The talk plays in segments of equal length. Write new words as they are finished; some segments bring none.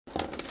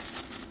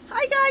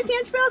guys,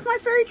 Angie with My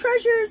Fairy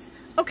Treasures.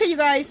 Okay, you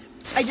guys,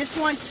 I just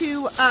want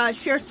to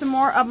share some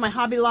more of my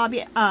Hobby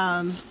Lobby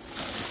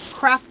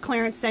craft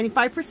clearance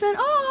 75%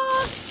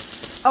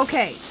 off.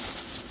 Okay,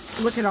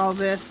 look at all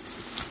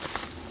this.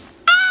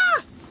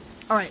 Ah!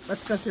 All right,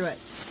 let's go through it.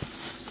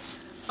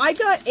 I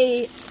got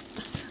I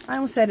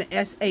almost said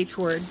an SH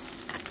word,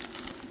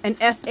 an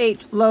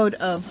SH load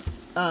of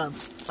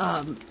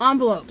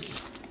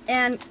envelopes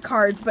and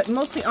cards, but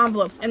mostly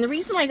envelopes. And the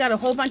reason I got a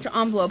whole bunch of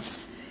envelopes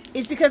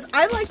is because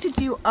I like to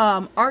do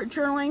art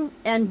journaling,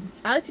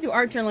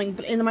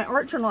 but in my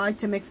art journal I like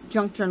to mix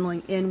junk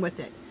journaling in with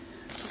it.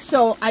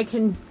 So I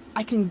can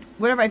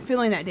whatever I'm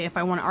feeling that day. If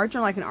I want an art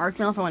journal, I can art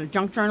journal. If I want a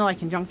junk journal, I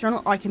can junk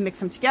journal, or I can mix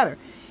them together.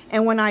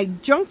 And when I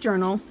junk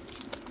journal,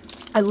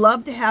 I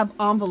love to have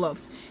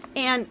envelopes.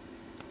 And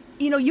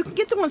you know, you can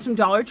get the ones from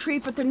Dollar Tree,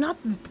 but they're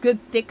not the good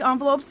thick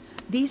envelopes.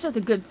 These are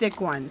the good thick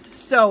ones.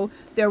 So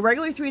they're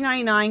regularly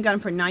 $3.99, got them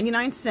for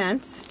 99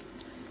 cents.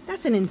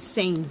 That's an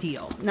insane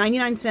deal.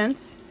 99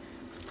 cents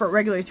for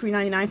regularly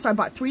 $3.99. So I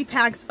bought 3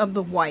 packs of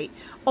the white.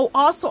 Oh,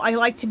 also I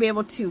like to be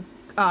able to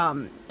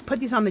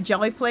put these on the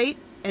jelly plate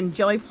and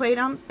jelly plate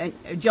them and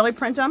jelly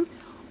print them,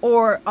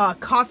 or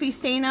coffee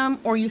stain them,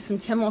 or use some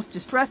Timos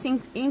Distress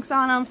inks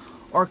on them,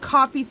 or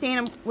coffee stain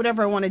them,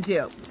 whatever I want to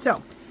do.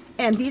 So,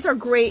 and these are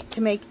great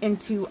to make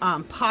into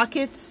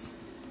pockets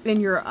in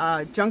your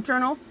junk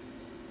journal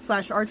 /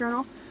 art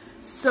journal.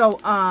 So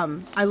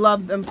I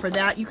love them for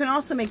that. You can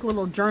also make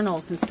little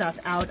journals and stuff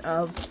out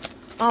of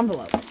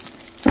envelopes,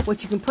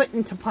 which you can put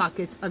into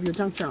pockets of your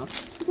junk journal.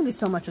 You can do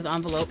so much with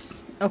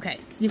envelopes. Okay,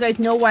 so you guys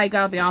know why I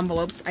got the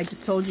envelopes. I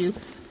just told you.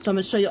 So I'm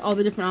going to show you all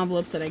the different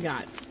envelopes that I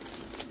got.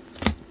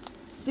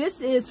 This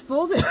is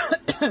folded.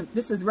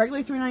 This is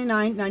regularly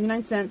 $3.99,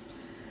 99 cents.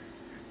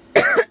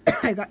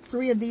 I got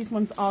 3 of these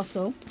ones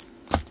also.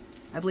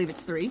 I believe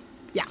it's 3.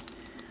 Yeah.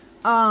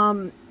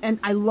 And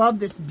I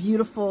love this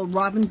beautiful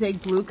robin's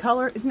egg blue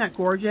color. Isn't that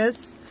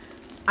gorgeous?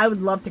 I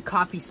would love to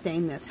coffee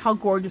stain this. How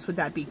gorgeous would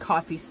that be,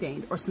 coffee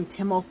stained? Or some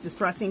Timos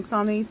Distress inks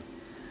on these.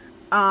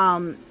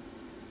 And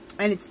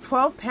it's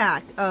 12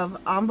 pack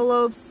of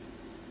envelopes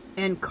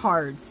and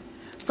cards.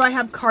 So I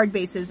have card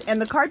bases,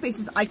 and the card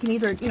bases I can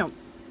either, you know,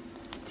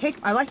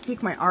 I like to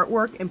take my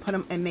artwork and put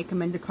them and make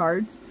them into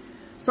cards.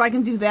 So I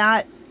can do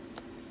that.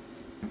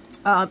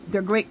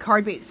 They're great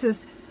card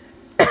bases.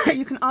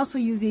 You can also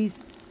use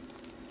these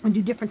and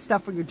do different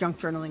stuff for your junk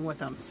journaling with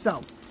them.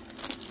 So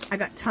I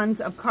got tons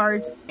of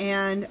cards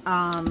and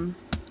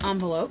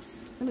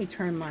envelopes. Let me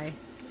turn my,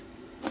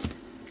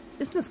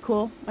 isn't this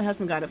cool? My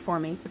husband got it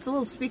for me. It's a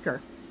little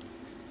speaker,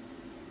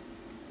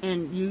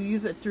 and you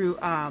use it through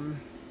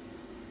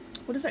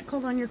what is that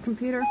called on your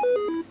computer?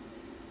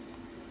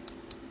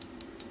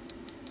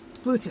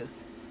 Bluetooth.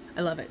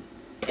 I love it.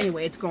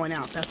 Anyway, it's going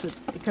out. That's what,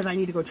 because I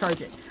need to go charge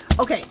it.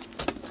 Okay,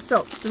 so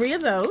 3 of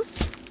those.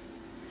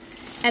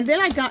 And then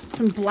I got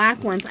some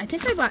black ones. I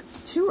think I bought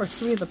 2 or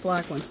 3 of the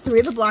black ones. 3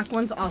 of the black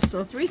ones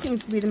also. 3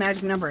 seems to be the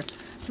magic number.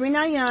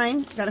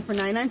 $3.99. Got it for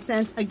 99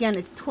 cents. Again,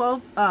 it's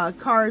 12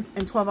 cards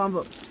and 12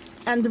 envelopes.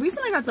 And the reason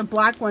I got the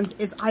black ones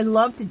is I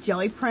love to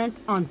jelly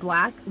print on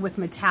black with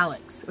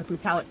metallics, with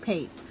metallic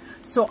paint.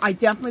 So I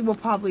definitely will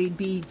probably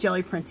be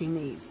jelly printing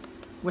these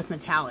with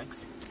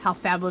metallics. How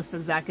fabulous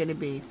is that going to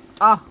be?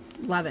 Oh,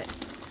 love it.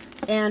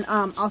 And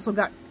also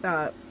got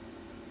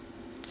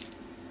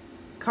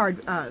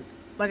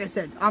like I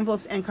said,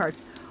 envelopes and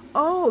cards.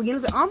 Oh, you know,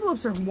 the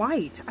envelopes are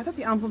white. I thought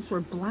the envelopes were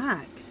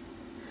black.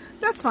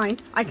 That's fine.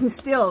 I can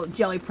still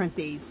jelly print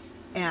these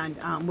and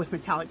with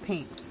metallic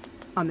paints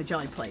on the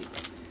jelly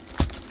plate.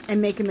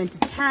 And make them into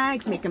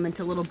tags, make them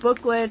into little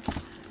booklets,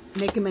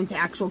 make them into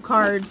actual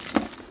cards.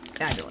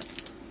 Fabulous.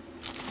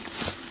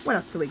 What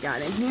else do we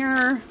got in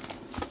here?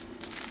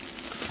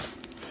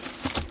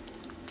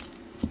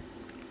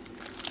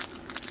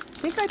 I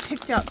think I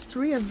picked out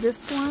 3 of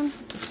this one.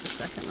 Just a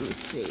second, let me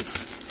see.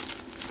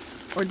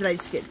 Or did I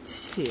just get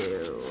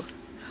 2?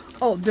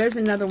 Oh, there's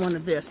another one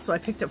of this. So I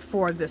picked up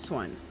 4 of this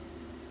one.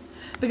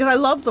 Because I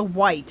love the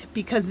white,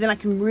 because then I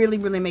can really,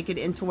 really make it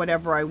into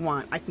whatever I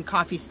want. I can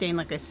coffee stain,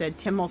 like I said,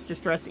 Timos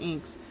Distress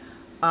inks,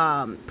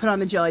 put on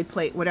the jelly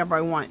plate, whatever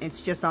I want.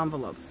 It's just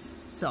envelopes.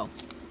 So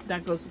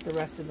that goes with the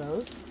rest of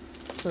those.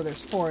 So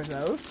there's 4 of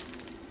those.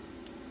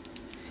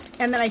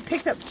 And then I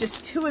picked up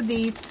just 2 of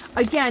these.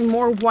 Again,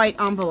 more white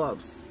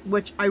envelopes,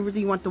 which I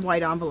really want the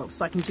white envelopes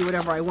so I can do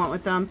whatever I want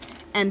with them.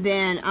 And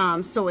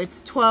then, so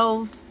it's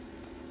 12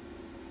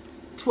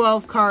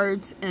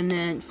 cards, and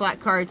then flat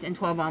cards and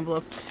 12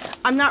 envelopes.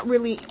 I'm not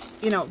really,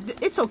 you know,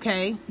 it's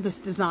okay, this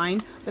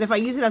design, but if I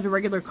use it as a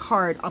regular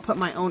card, I'll put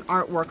my own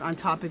artwork on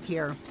top of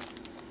here.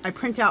 I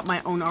print out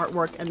my own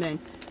artwork and then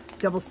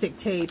double stick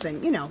tape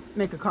and, you know,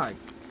 make a card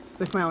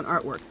with my own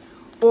artwork.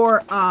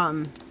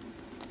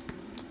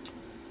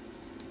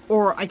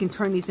 Or I can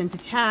turn these into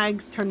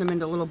tags, turn them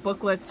into little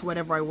booklets,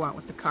 whatever I want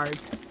with the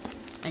cards.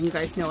 And you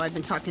guys know I've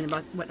been talking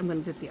about what I'm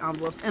going to do with the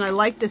envelopes. And I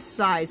like this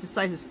size. This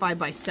size is 5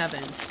 by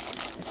 7.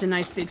 It's a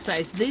nice big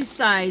size. These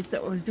size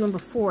that I was doing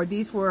before,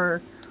 these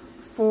were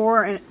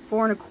 4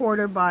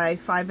 1/4 by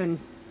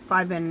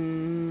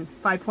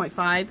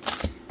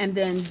 5.5. And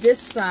then this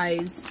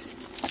size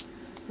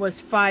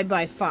was 5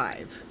 by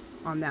 5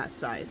 on that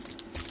size.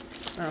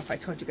 I don't know if I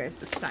told you guys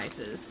the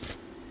sizes.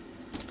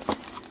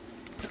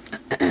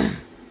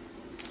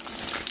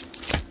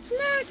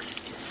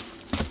 Next,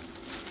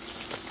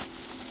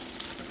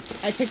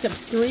 I picked up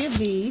 3 of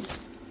these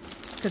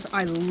because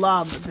I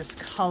love this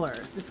color.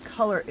 This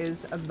color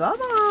is the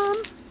bomb.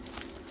 Look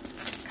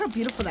how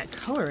beautiful that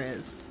color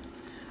is.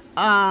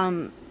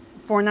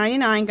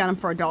 $4.99, got them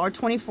for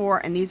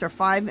 $1.24, and these are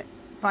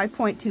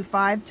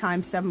 5.25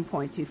 times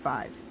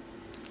 7.25.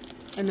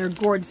 And they're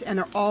gorgeous, and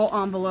they're all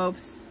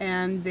envelopes,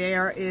 and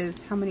there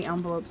is, how many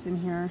envelopes in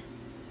here?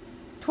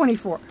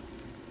 24.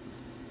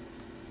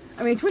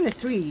 I mean, between the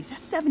 3s,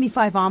 that's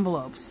 75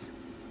 envelopes.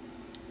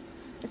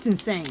 It's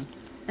insane.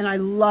 And I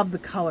love the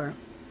color.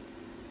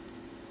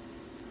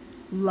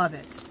 Love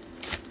it.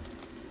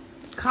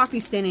 Coffee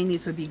staining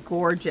these would be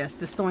gorgeous.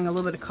 Just throwing a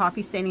little bit of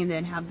coffee staining and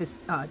then have this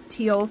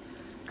teal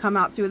come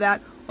out through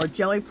that. Or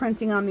jelly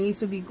printing on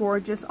these would be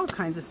gorgeous. All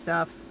kinds of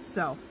stuff.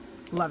 So,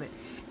 love it.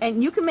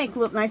 And you can make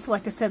little, nice,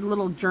 like I said,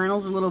 little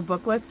journals or little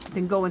booklets.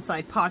 Then go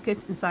inside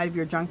pockets inside of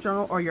your junk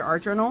journal or your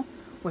art journal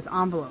with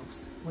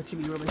envelopes, which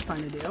would be really fun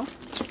to do.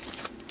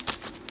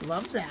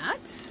 Love that.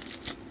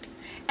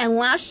 And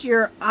last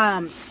year,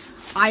 I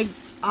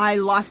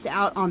lost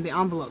out on the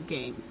envelope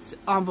games,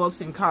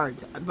 envelopes and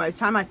cards. By the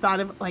time I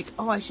thought of, like,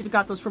 oh, I should have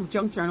got those from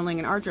junk journaling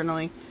and art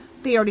journaling,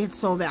 they already had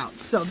sold out.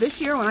 So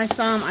this year when I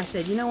saw them, I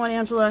said, you know what,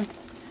 Angela?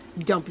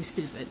 Don't be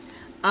stupid.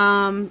 Did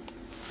I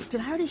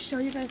already show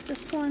you guys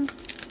this one?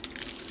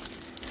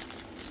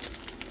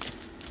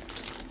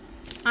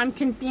 I'm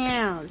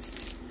confused.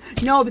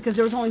 No, because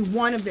there was only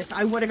one of this.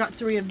 I would have got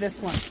 3 of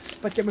this one,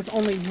 but there was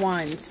only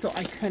one, so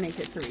I couldn't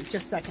get 3. Just a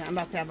second. I'm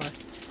about to have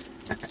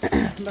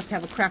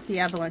a crafty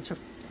avalanche.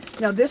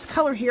 Now this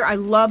color here, I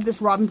love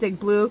this robin's egg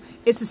blue.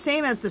 It's the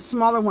same as the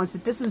smaller ones,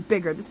 but this is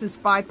bigger. This is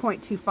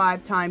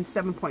 5.25 times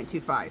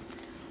 7.25.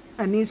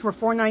 And these were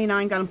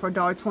 $4.99, got them for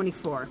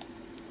 $1.24.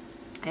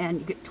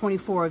 And you get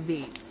 24 of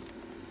these.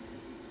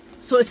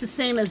 So it's the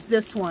same as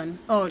this one.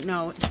 Oh,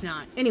 no, it's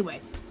not. Anyway,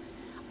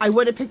 I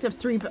would have picked up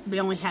 3, but they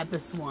only had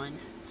this one.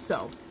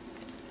 So,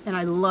 and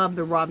I love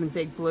the robin's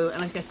egg blue.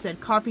 And like I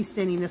said, coffee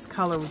staining this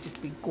color would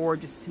just be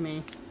gorgeous to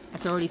me. I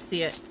can already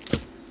see it.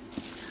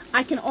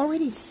 I can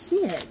already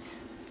see it.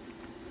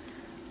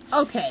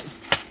 Okay.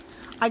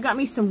 I got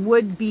me some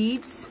wood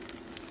beads.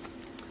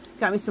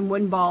 Got me some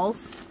wooden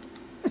balls.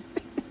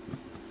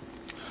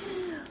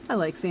 I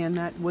like saying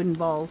that. Wooden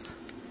balls.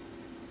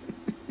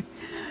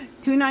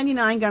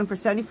 $2.99, got them for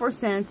 74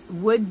 cents.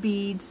 Wood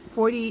beads,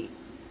 48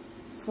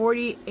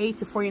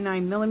 to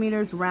 49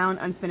 millimeters, round,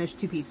 unfinished,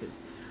 2 pieces.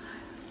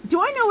 Do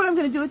I know what I'm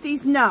going to do with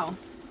these? No.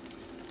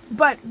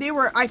 But they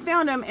were, I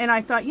found them and I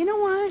thought, you know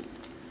what?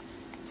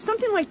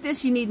 Something like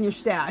this you need in your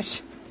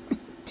stash.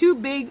 2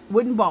 big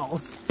wooden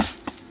balls.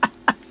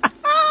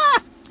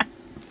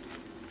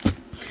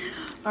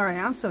 All right,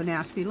 I'm so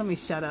nasty. Let me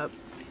shut up.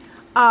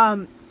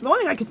 The only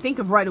thing I could think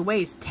of right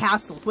away is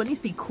tassels. Wouldn't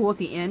these be cool at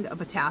the end of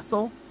a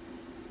tassel?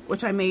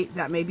 Which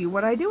that may be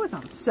what I do with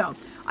them. So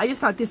I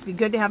just thought this would be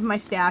good to have in my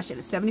stash. And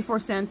at 74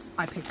 cents,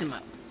 I picked them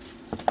up.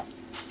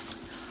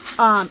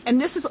 And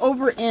this was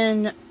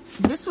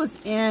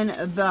in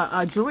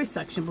the jewelry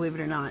section, believe it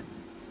or not.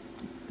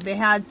 They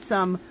had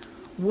some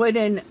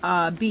wooden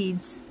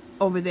beads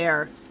over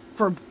there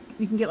for,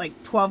 you can get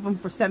like 12 of them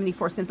for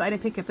 74 cents. I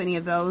didn't pick up any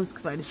of those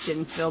because I just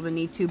didn't feel the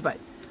need to, but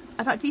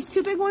I thought these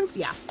 2 big ones,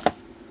 yeah.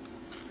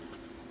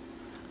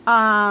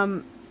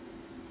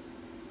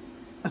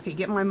 Okay,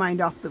 get my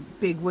mind off the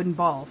big wooden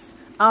balls.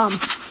 I'm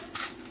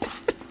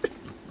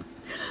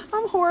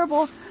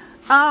horrible.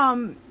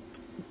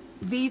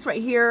 These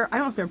right here, I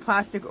don't know if they're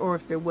plastic or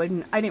if they're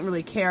wooden. I didn't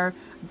really care.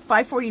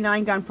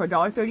 $5.49, gone for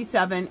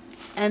 $1.37,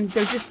 and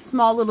they're just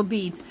small little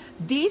beads.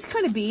 These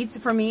kind of beads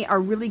for me are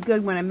really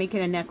good when I'm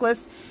making a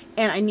necklace,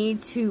 and I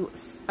need to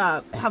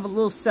have a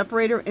little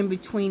separator in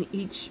between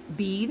each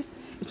bead,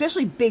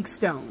 especially big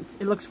stones.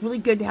 It looks really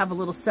good to have a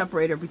little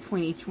separator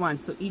between each one,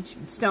 so each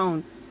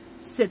stone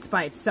sits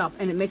by itself,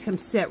 and it makes them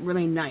sit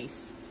really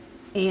nice.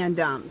 And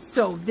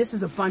so this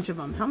is a bunch of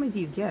them. How many do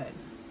you get?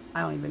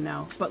 I don't even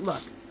know, but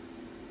look,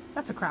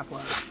 that's a crap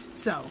load.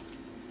 So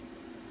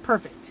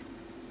perfect.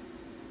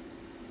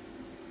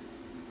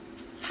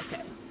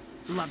 Okay,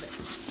 love it.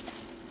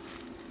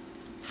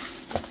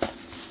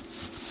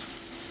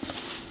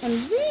 And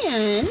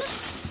then,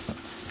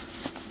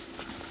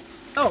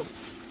 oh,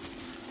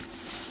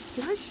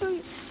 did I show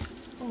you?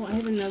 Oh, I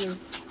have another.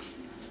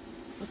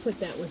 I'll put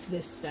that with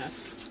this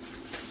stuff.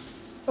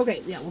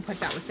 Okay, yeah, we'll put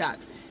that with that.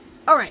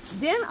 All right,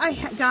 then I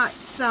got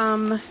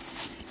some,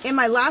 in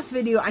my last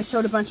video, I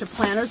showed a bunch of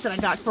planners that I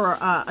got for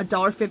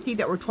 $1.50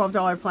 that were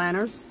 $12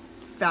 planners.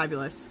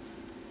 Fabulous.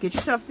 Get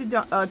yourself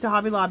to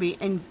Hobby Lobby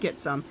and get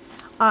some.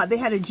 They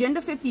had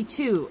Agenda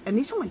 52, and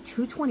these are only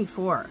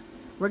 $2.24,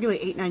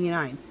 regularly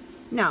 $8.99.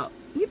 Now,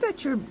 you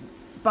bet your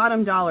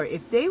bottom dollar,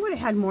 if they would have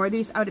had more of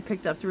these, I would have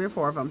picked up 3 or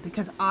 4 of them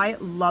because I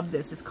love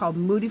this. It's called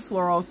Moody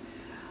Florals.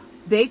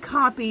 They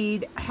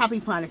copied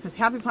Happy Planner because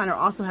Happy Planner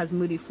also has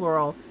Moody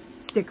Floral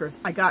stickers.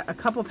 I got a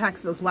couple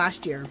packs of those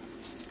last year.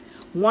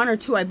 1 or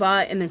 2 I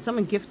bought, and then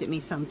someone gifted me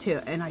some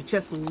too. And I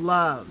just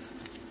love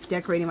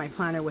decorating my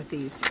planner with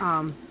these. Wait,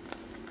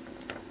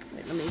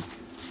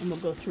 and we'll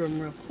go through them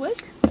real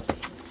quick. I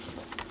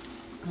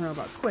don't know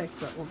about quick,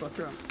 but we'll go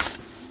through them.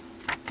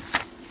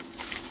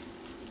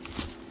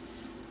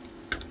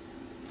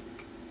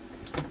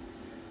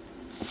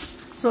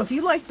 So if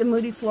you like the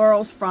Moody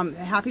Florals from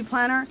the Happy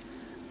Planner,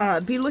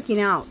 be looking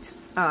out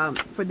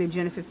for the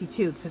Agenda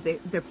 52 because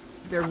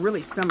they're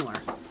really similar,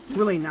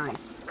 really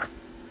nice.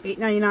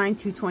 $8.99,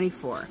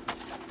 $2.24.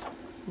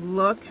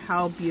 Look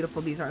how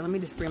beautiful these are. Let me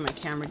just bring my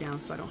camera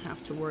down so I don't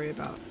have to worry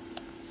about.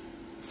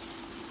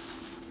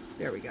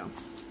 There we go.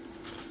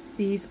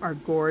 These are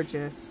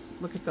gorgeous.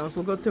 Look at those.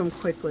 We'll go through them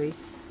quickly,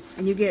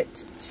 and you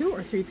get 2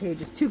 or 3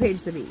 pages, 2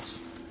 pages of each.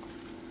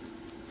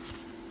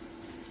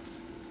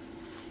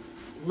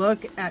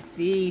 Look at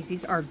these.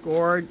 These are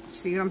gorgeous.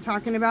 See what I'm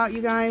talking about,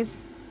 you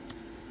guys?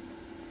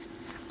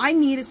 I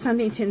needed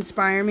something to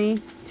inspire me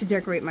to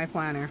decorate my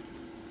planner.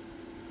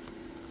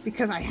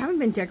 Because I haven't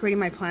been decorating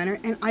my planner,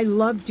 and I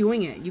love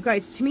doing it. You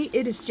guys, to me,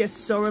 it is just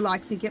so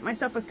relaxing. Get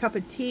myself a cup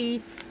of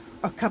tea,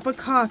 a cup of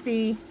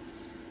coffee,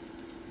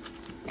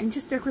 and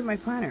just decorate my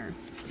planner.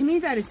 To me,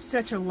 that is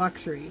such a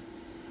luxury.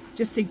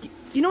 Just to,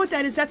 you know what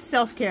that is? That's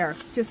self-care.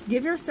 Just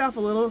give yourself a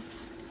little,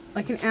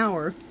 like an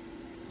hour,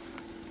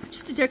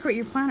 just to decorate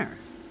your planner.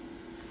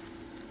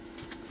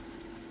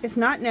 It's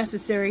not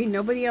necessary.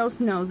 Nobody else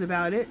knows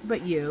about it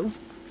but you.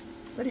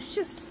 But it's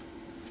just,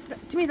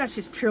 to me, that's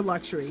just pure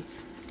luxury.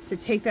 To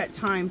take that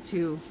time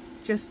to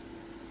just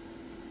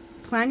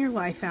plan your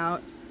life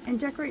out and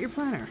decorate your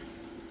planner.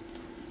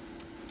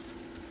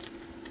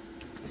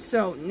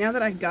 So now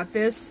that I've got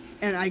this,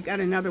 and I got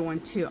another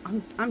one too,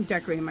 I'm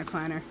decorating my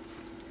planner.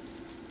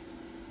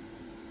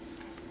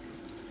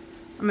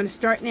 I'm going to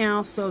start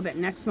now so that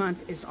next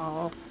month is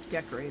all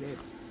decorated.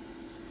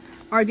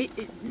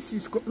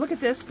 Look at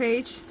this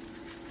page.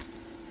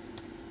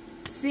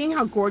 Seeing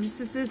how gorgeous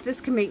this is, this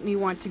can make me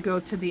want to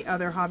go to the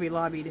other Hobby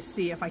Lobby to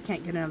see if I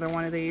can't get another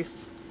one of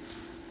these.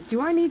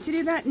 Do I need to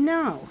do that?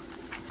 No.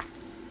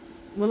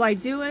 Will I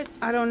do it?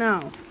 I don't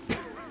know.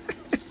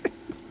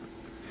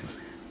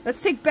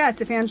 Let's take bets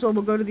if Angela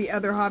will go to the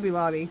other Hobby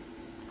Lobby.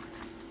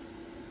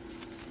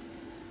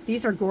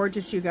 These are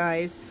gorgeous, you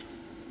guys.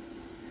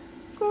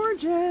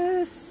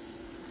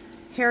 Gorgeous.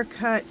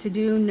 Haircut,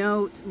 to-do,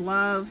 note,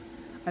 love.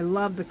 I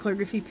love the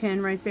calligraphy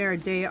pin right there. A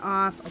day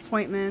off,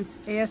 appointments,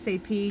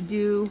 ASAP,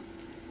 do,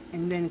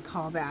 and then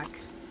call back.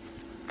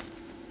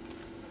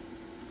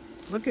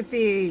 Look at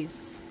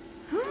these.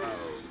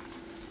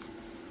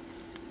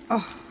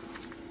 Oh.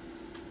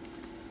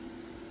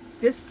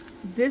 This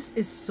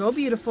is so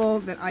beautiful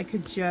that I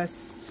could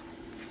just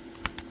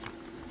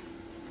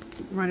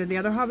run to the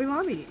other Hobby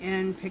Lobby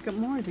and pick up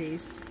more of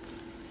these.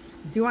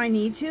 Do I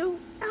need to?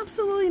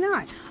 Absolutely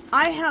not.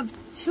 I have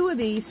 2 of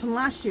these from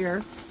last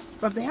year.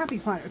 Of the Happy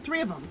Planner,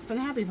 3 of them for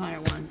the Happy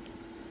Planner one.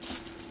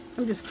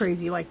 I'm just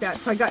crazy like that.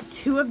 So I got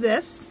 2 of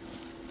this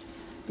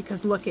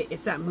because look,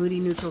 it's that Moody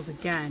Neutrals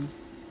again.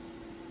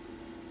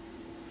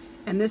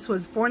 And this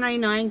was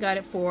 $4.99. Got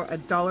it for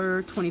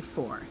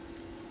 $1.24.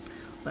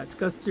 Let's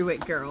go through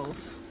it,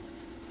 girls.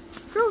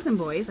 Girls and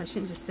boys. I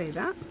shouldn't just say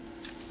that.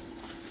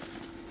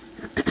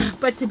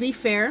 But to be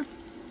fair,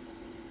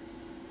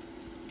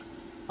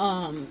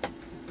 I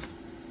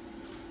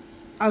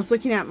was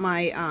looking at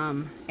my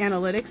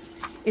analytics.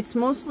 It's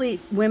mostly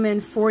women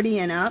 40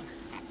 and up.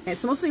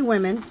 It's mostly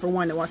women, for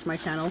one, that watch my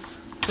channel,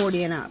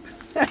 40 and up.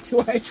 That's who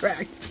I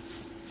attract.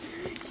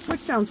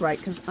 Which sounds right,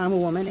 because I'm a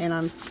woman and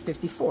I'm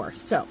 54.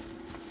 So,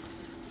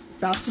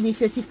 about to be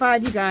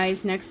 55, you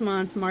guys, next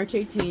month, March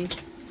 18th.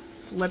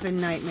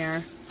 Flippin'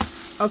 nightmare.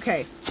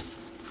 Okay.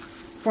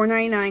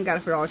 $4.99, got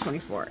it for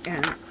 $1.24.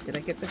 And did I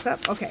get this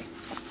up? Okay.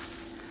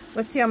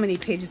 Let's see how many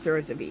pages there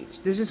is of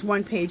each. There's just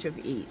 1 page of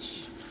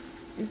each.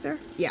 Is there?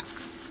 Yeah.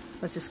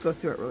 Let's just go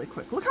through it really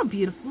quick. Look how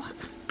beautiful. Look.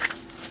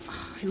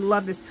 Oh, I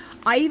love this.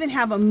 I even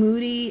have a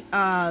Moody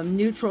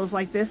Neutrals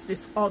like this.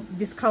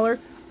 This color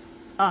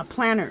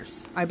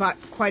planners. I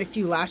bought quite a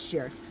few last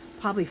year.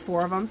 Probably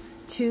 4 of them.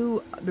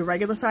 2 the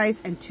regular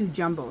size and 2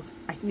 jumbos.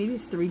 Maybe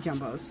it's 3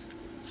 jumbos.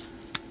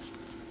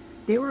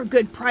 They were a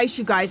good price,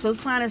 you guys. Those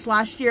planners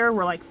last year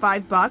were like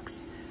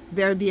 $5.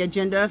 They're the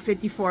Agenda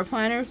 54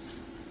 planners.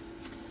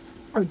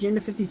 Or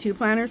Agenda 52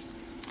 planners.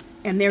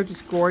 And they're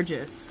just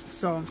gorgeous.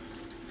 So,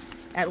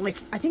 at like,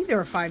 I think they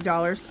were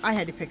 $5. I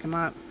had to pick them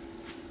up.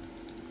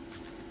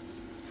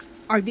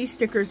 Are these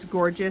stickers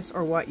gorgeous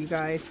or what, you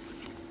guys?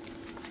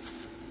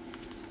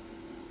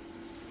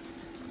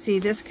 See,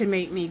 this could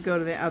make me go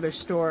to the other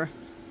store.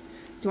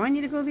 Do I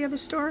need to go to the other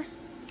store?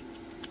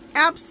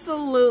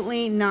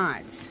 Absolutely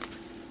not.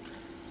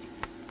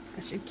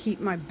 I should keep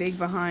my big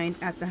behind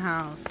at the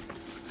house.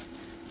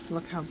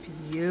 Look how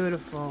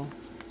beautiful.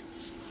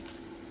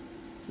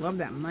 Love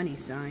that money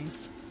sign.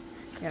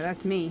 Yeah,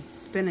 that's me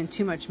spending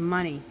too much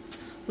money.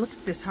 Look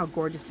at this, how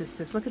gorgeous this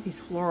is. Look at these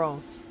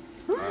florals.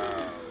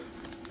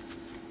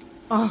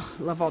 Oh,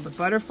 love all the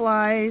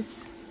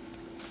butterflies.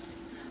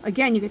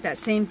 Again, you get that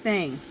same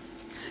thing.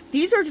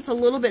 These are just a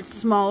little bit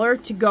smaller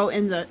to go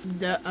in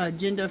the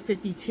Agenda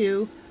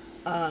 52.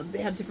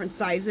 They have different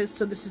sizes,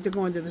 so this is to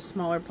go into the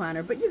smaller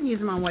planner, but you can use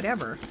them on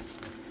whatever.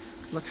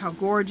 Look how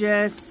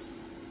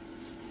gorgeous.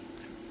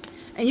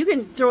 And you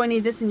can throw any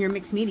of this in your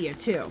mixed media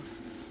too,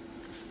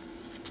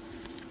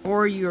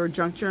 or your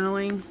junk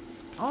journaling.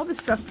 All this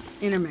stuff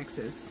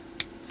intermixes.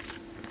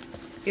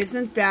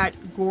 Isn't that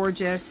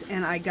gorgeous?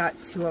 And I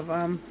got 2 of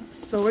them.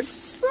 So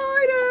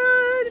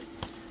excited!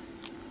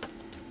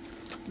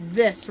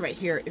 This right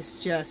here is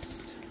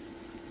just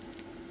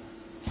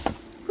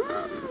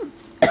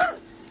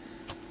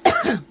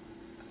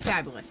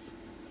fabulous.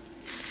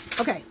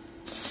 Okay.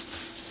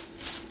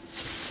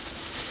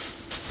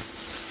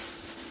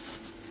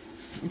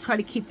 And try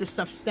to keep this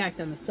stuff stacked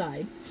on the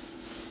side.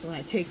 So when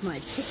I take my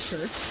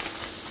picture.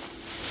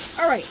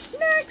 Alright,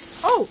 next.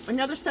 Oh,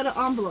 another set of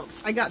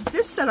envelopes. I got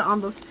this set of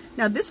envelopes.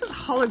 Now this is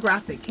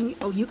holographic. Can you,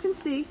 oh, you can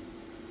see.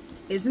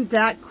 Isn't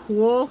that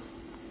cool?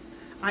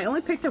 I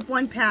only picked up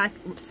 1 pack,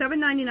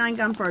 $7.99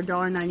 gum for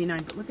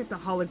 $1.99, but look at the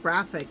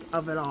holographic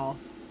of it all.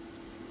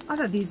 I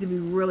thought these would be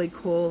really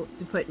cool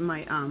to put in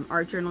my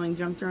art journaling,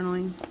 junk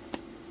journaling.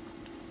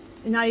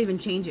 And not even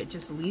change it,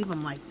 just leave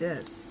them like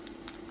this.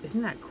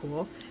 Isn't that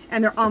cool?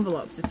 And they're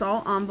envelopes. It's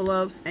all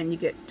envelopes, and you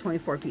get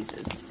 24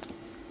 pieces.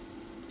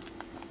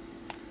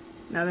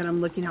 Now that I'm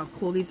looking how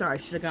cool these are, I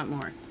should have got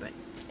more, but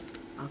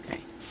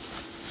okay.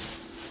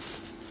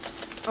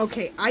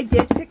 Okay, I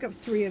did pick up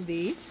 3 of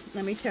these.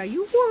 Let me tell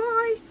you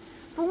why.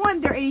 For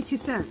one, they're 82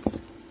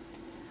 cents.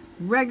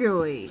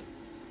 Regularly,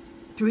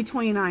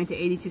 $3.29 to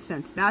 82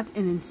 cents. That's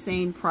an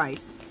insane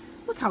price.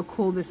 Look how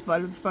cool this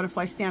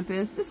butterfly stamp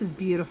is. This is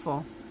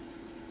beautiful.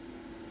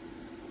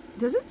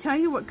 Does it tell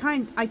you what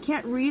kind? I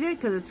can't read it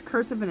because it's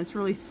cursive and it's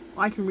really,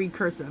 I can read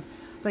cursive,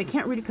 but I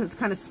can't read it because it's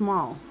kind of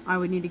small. I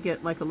would need to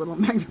get like a little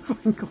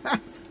magnifying glass.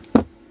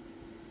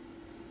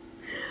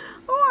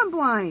 Oh, I'm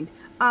blind.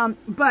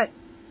 But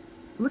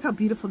look how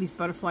beautiful these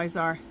butterflies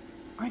are.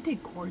 Aren't they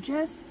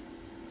gorgeous?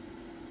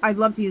 I'd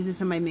love to use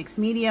this in my mixed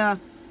media,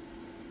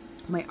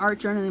 my art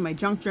journaling, my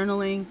junk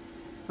journaling,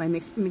 my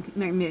mixed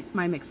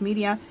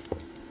media.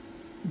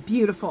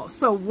 Beautiful.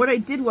 So what I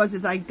did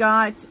was I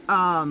got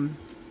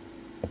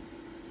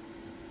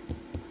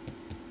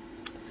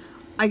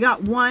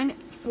one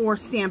for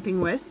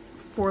stamping with,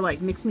 for like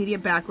mixed media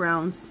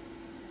backgrounds,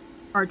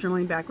 art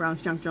journaling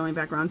backgrounds, junk journaling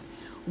backgrounds.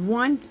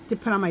 One to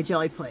put on my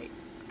jelly plate,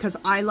 because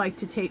I like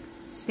to take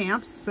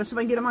stamps,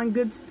 especially if I get them on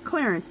good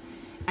clearance,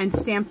 and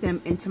stamp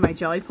them into my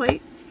jelly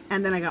plate.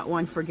 And then I got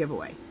one for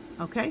giveaway.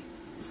 Okay,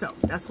 so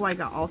that's why I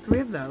got all 3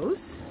 of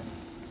those,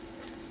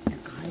 and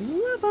I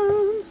love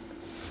them.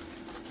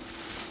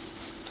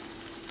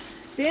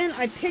 Then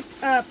I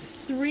picked up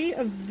 3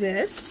 of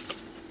this.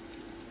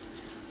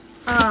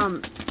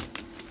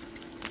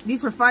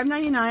 These were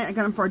 $5.99. I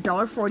got them for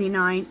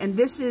 $1.49, and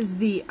this is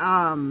the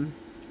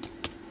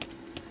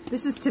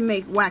this is to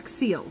make wax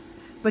seals.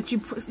 But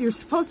you're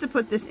supposed to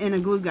put this in a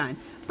glue gun.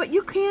 But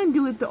you can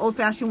do it the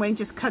old-fashioned way and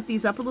just cut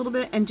these up a little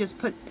bit and just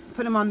put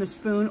them on the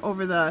spoon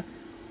over the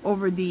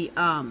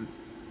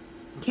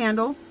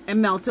candle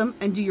and melt them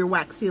and do your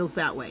wax seals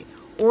that way.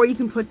 Or you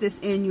can put this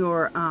in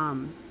your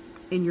gun.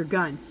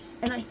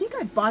 And I think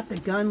I bought the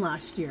gun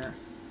last year.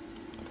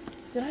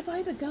 Did I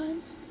buy the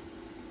gun?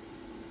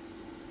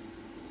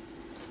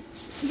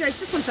 You guys,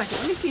 just one second.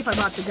 Let me see if I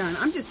bought the gun.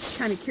 I'm just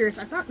kind of curious.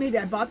 I thought maybe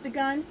I bought the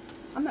gun.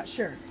 I'm not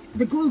sure.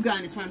 The glue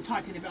gun is what I'm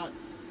talking about.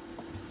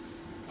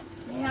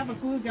 They have a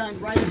glue gun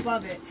right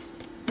above it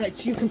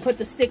that you can put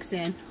the sticks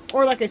in.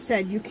 Or like I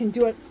said, you can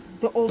do it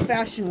the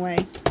old-fashioned way.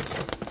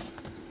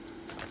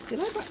 Did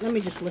I buy? Let me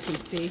just look and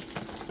see.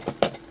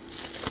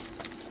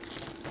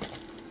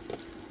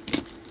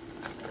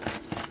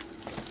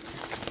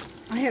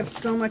 I have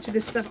so much of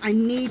this stuff. I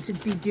need to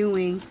be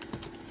doing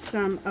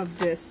some of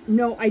this.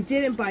 No, I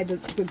didn't buy the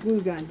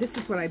glue gun. This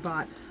is what I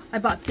bought. I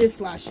bought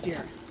this last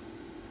year.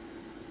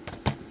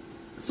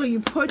 So you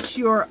put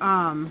your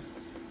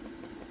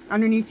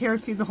underneath here,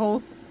 see the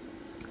hole?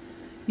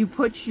 You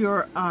put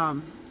your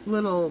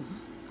little,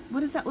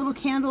 what is that little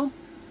candle?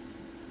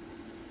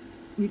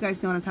 You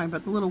guys know what I'm talking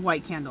about, the little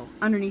white candle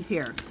underneath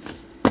here.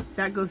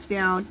 That goes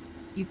down.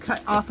 You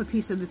cut off a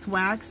piece of this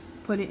wax,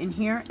 put it in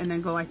here, and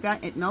then go like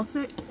that. It melts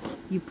it.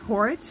 You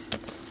pour it,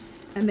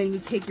 and then you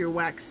take your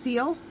wax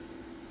seal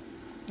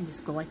and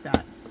just go like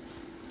that.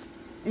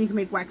 And you can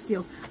make wax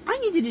seals. I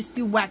need to just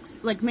do wax,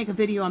 like make a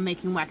video on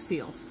making wax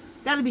seals.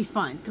 That'll be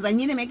fun, because I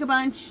need to make a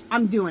bunch.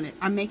 I'm doing it.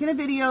 I'm making a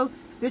video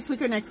this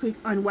week or next week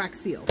on wax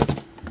seals.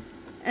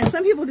 And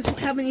some people just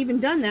haven't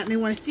even done that, and they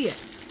want to see it.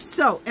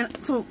 So,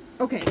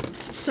 okay.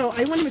 So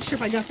I want to make sure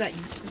if I got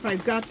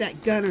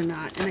that gun or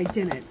not, and I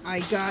didn't. I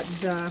got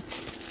the,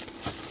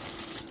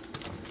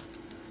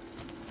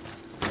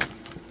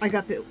 I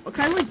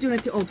like doing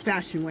it the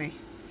old-fashioned way.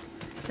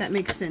 That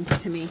makes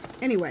sense to me.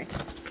 Anyway,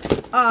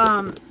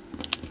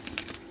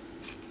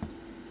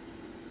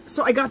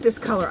 so I got this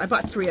color. I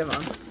bought 3 of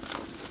them.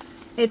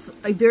 It's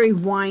a very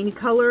wine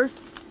color,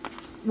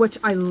 which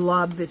I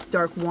love, this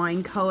dark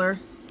wine color.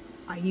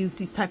 I use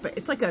these type of,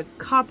 it's like a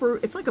copper,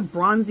 it's like a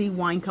bronzy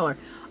wine color.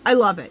 I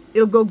love it.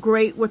 It'll go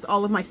great with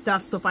all of my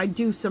stuff. So if I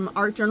do some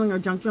art journaling or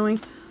junk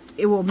journaling,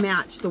 it will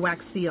match the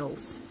wax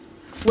seals.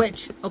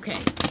 Which, okay,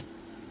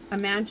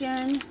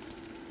 imagine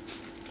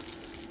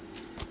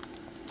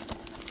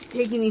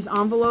taking these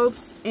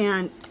envelopes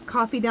and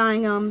coffee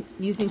dyeing them,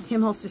 using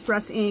Tim Holtz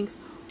Distress inks,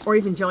 or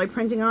even jelly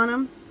printing on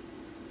them,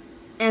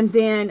 and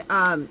then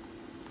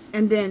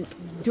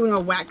doing a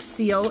wax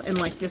seal in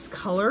like this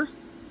color.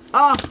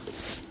 Oh,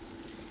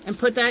 and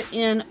put that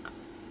in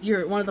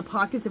one of the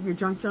pockets of your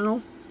junk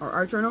journal or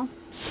art journal.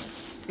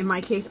 In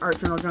my case, art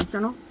journal, junk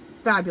journal.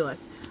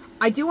 Fabulous.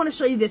 I do want to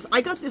show you this.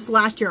 I got this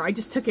last year. I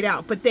just took it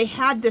out, but they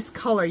had this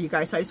color, you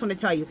guys. So I just want to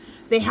tell you,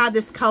 they had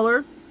this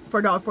color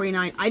for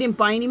 $1.49. I didn't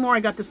buy any more. I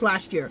got this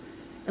last year,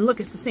 and look,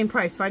 it's the same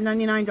price,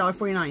 $5.99,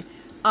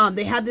 $1.49.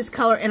 They had this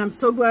color, and I'm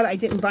so glad I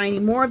didn't buy any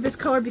more of this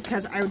color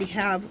because I already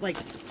have like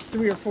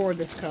 3 or 4 of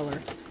this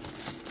color.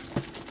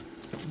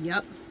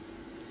 Yep.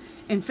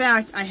 In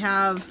fact,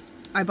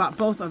 I bought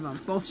both of them,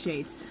 both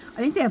shades.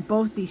 I think they have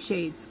both these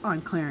shades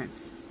on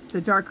clearance,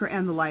 the darker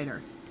and the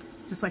lighter,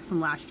 just like from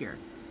last year.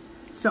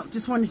 So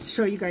just wanted to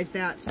show you guys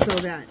that, so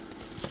that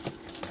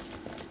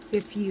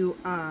if you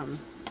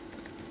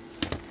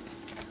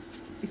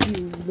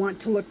want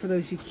to look for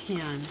those, you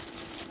can.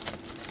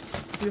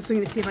 I'm just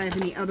looking to see if I have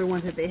any other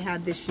ones that they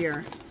had this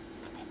year.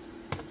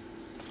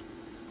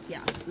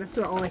 Yeah, that's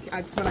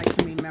what I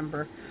can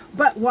remember.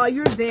 But while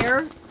you're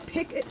there,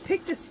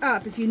 pick this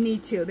up if you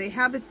need to. They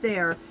have it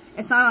there.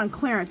 It's not on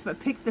clearance, but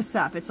pick this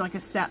up. It's like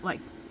a set like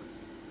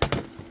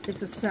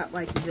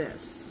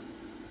this.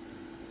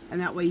 And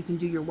that way you can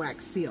do your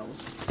wax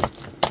seals.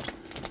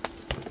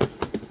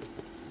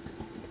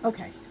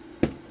 Okay.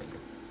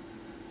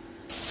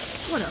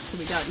 What else do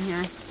we got in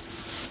here?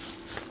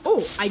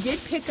 Oh, I did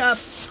pick up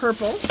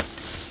purple.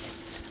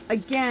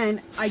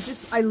 Again,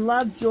 I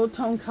love jewel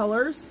tone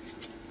colors.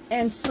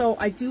 And so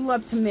I do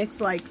love to mix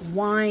like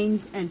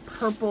wines and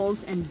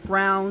purples and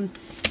browns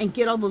and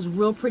get all those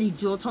real pretty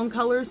jewel tone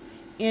colors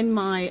in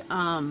my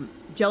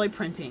jelly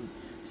printing.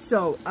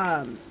 So,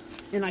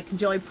 and I can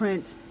jelly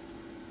print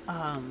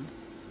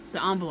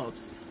the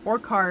envelopes or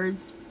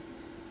cards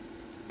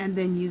and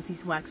then use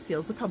these wax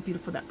seals. Look how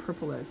beautiful that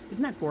purple is.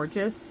 Isn't that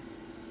gorgeous?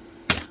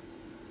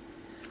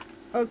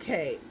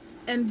 Okay,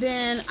 and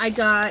then I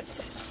got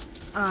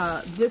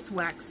this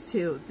wax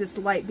too. This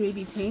light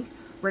baby pink.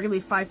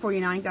 Regularly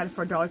 $5.49, got it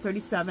for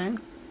 $1.37.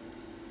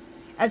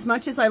 As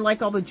much as I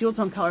like all the jewel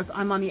tone colors,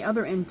 I'm on the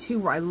other end too,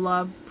 where I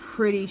love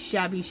pretty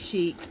shabby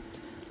chic.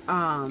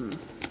 Look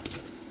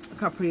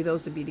how pretty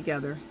those would be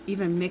together.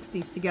 Even mix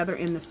these together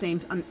in the same,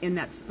 in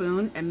that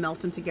spoon and melt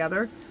them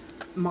together.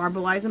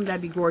 Marbleize them,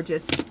 that'd be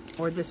gorgeous.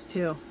 Or this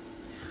too.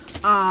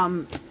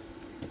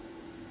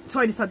 So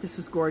I just thought this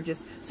was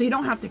gorgeous. So you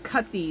don't have to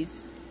cut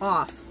these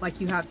off like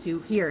you have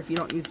to here if you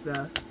don't use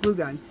the glue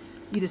gun.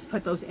 You just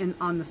put those in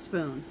on the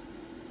spoon.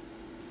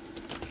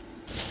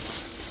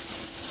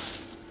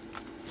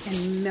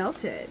 And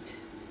melt it.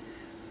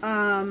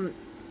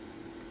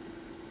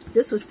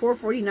 This was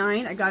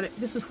 $4.49. I got it.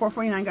 This was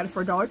 $4.49. Got it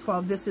for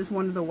 $1.12. This is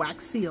one of the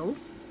wax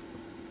seals.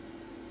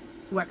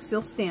 Wax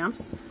seal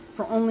stamps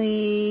for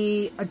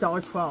only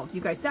 $1.12. You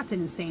guys, that's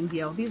an insane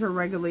deal. These are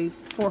regularly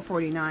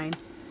 $4.49.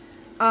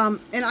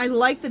 And I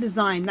like the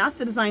design. That's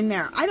the design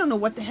there. I don't know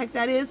what the heck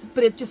that is,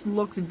 but it just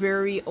looks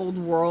very old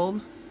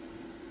world.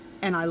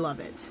 And I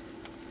love it.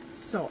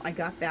 So I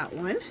got that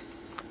one.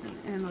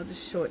 And I'll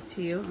just show it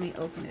to you. Let me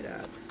open it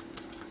up.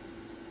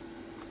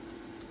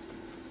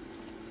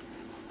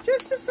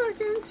 Just a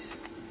second.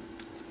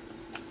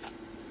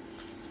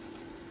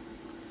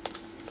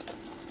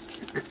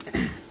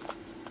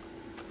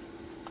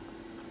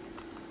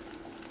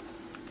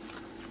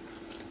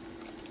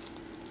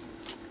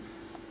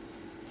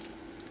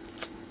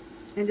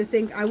 And to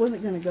think I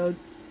wasn't going to go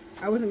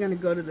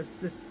to this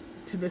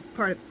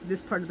part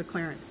of the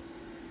clearance.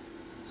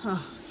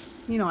 Oh,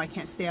 you know I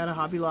can't stay out of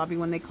Hobby Lobby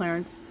when they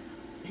clearance.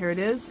 Here it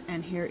is,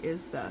 and here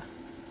is the,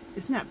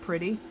 isn't that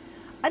pretty?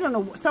 I don't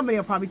know, somebody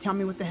will probably tell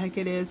me what the heck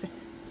it is.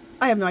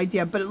 I have no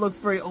idea, but it looks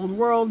very old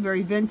world,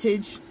 very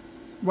vintage,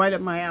 right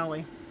up my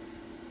alley.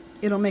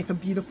 It'll make a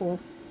beautiful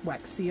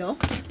wax seal.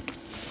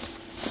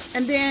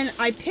 And then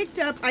I picked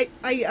up, I've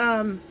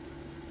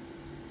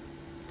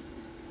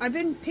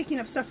been picking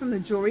up stuff from the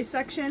jewelry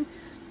section,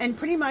 and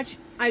pretty much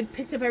I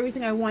picked up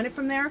everything I wanted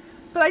from there,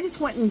 but I just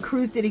went and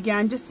cruised it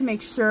again just to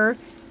make sure.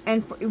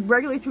 And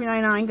regularly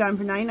 $3.99, got them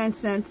for 99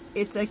 cents.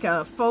 It's like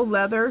a faux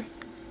leather.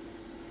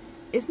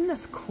 Isn't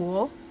this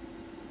cool?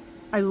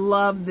 I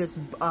love this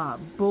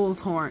bull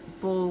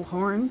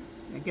horn.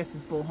 I guess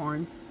it's bull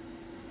horn.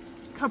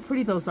 Look how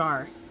pretty those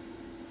are.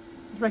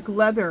 It's like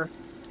leather.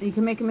 And you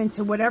can make them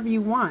into whatever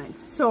you want.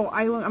 So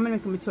I'm going to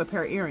make them into a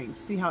pair of earrings.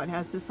 See how it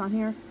has this on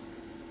here?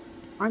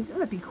 Aren't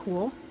that be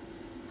cool?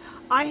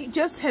 I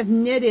just have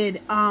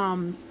knitted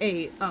a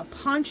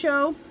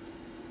poncho,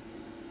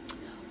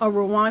 a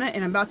Rowana,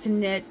 and I'm about to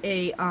knit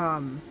a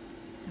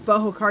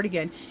boho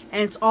cardigan,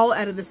 and it's all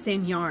out of the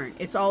same yarn.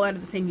 It's all out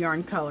of the same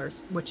yarn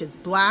colors, which is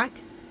black,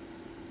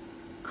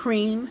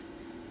 cream,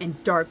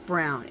 and dark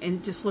brown, and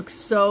it just looks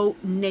so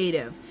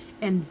native.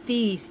 And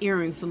these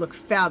earrings will look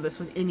fabulous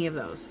with any of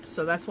those,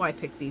 so that's why I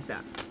picked these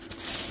up.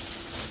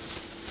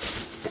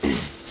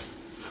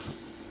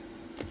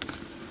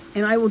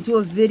 And I will do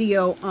a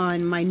video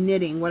on my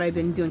knitting, what I've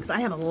been doing, because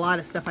I have a lot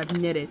of stuff I've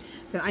knitted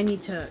that I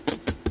need to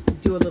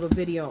do a little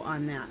video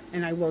on that,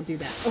 and I will do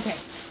that. Okay,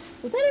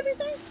 was that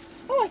everything?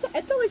 Oh,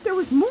 I felt like there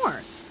was more.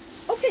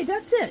 Okay,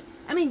 that's it.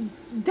 I mean,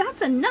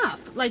 that's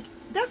enough. Like,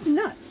 that's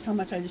nuts how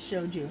much I just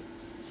showed you.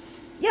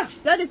 Yeah,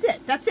 that is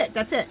it. That's it.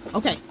 That's it.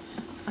 Okay.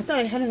 I thought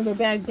I had another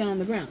bag down on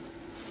the ground.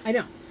 I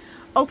don't.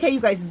 Okay, you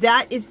guys,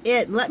 that is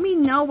it. Let me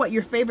know what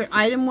your favorite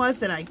item was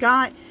that I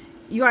got.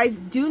 You guys,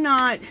 do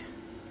not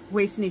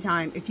waste any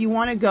time. If you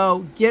want to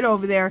go, get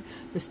over there.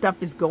 The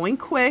stuff is going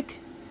quick.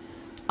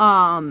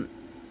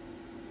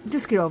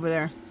 Just get over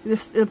there.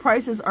 The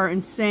prices are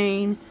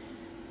insane.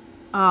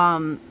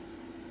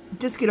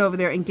 Just get over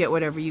there and get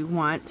whatever you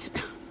want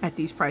at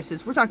these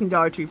prices. We're talking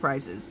Dollar Tree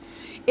prices.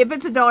 If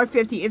it's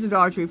 $1.50, it's a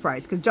Dollar Tree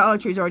price, because Dollar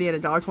Tree's already at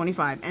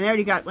 $1.25, and they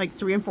already got like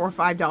 $3 and $4 or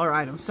 $5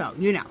 items. So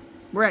you know,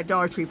 we're at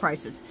Dollar Tree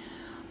prices.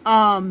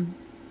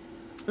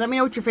 Let me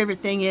know what your favorite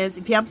thing is.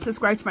 If you haven't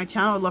subscribed to my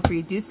channel, I'd love for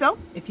you to do so.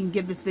 If you can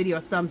give this video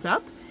a thumbs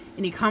up.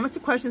 Any comments or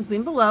questions,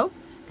 leave them below.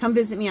 Come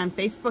visit me on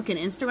Facebook and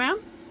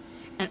Instagram.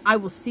 And I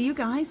will see you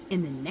guys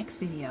in the next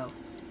video.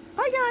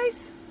 Bye,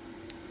 guys.